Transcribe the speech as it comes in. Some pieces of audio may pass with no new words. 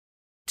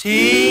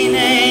Teen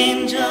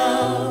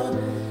angel,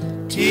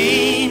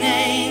 teen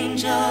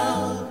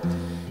angel,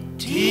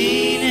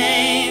 teen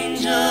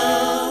angel.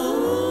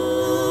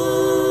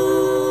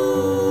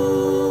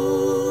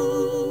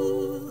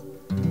 Ooh.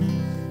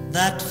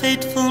 That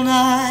fateful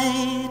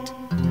night,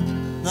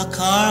 the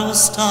car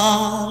was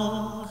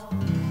stalled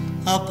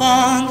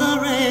upon the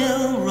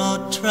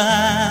railroad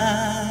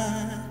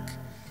track.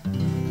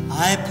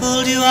 I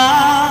pulled you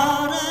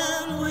out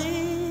and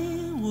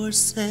we were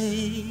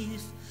safe,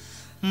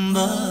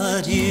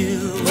 but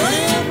you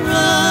went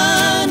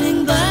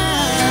running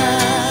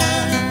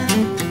back.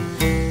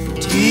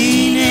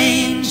 Teen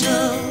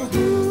angel,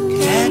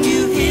 can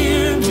you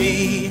hear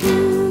me?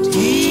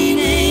 Teen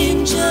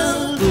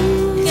angel,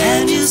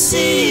 can you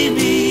see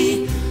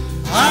me?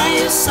 Are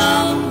you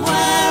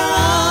somewhere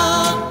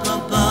up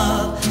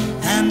above?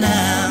 And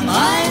am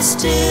I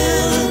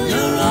still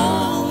your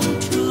own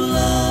true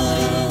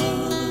love?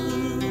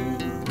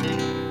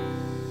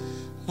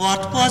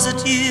 What was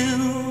it you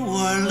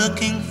were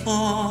looking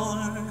for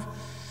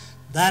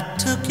that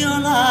took your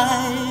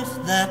life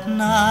that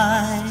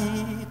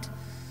night?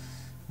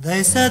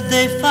 They said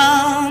they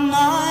found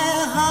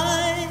my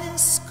high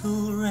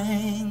school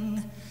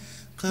ring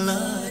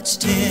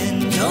clutched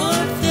in your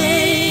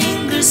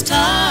fingers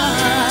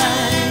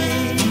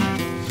tight.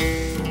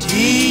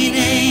 Teen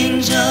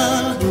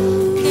angel,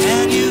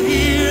 can you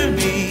hear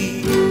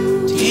me?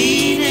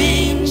 Teen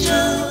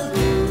angel,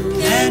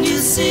 can you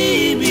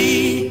see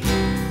me?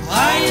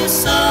 Are you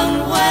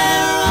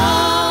somewhere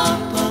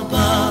up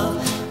above?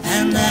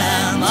 And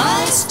am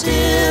I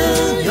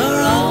still your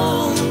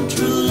own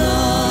true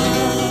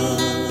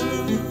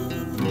love?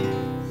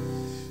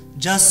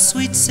 Just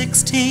sweet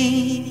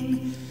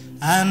 16,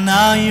 and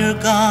now you're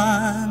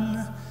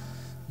gone.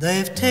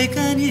 They've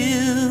taken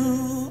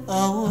you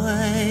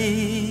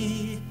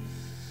away.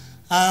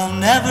 I'll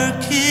never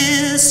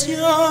kiss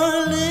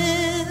your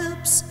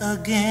lips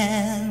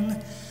again.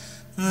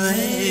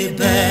 They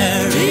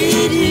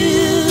buried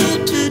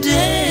you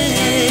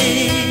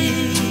today.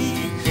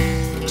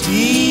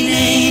 Teen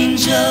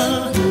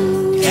angel,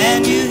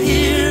 can you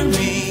hear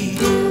me?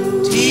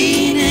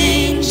 Teen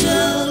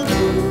angel,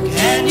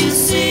 can you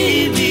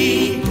see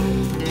me?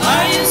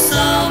 Are you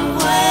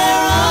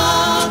somewhere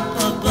up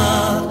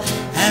above?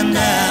 And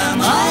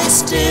am I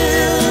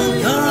still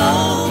your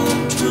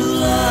own true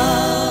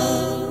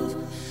love?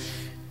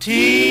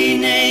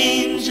 Teen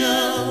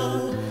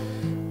angel,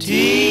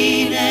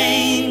 teen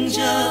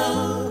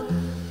angel,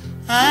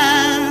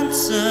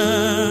 answer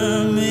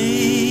me.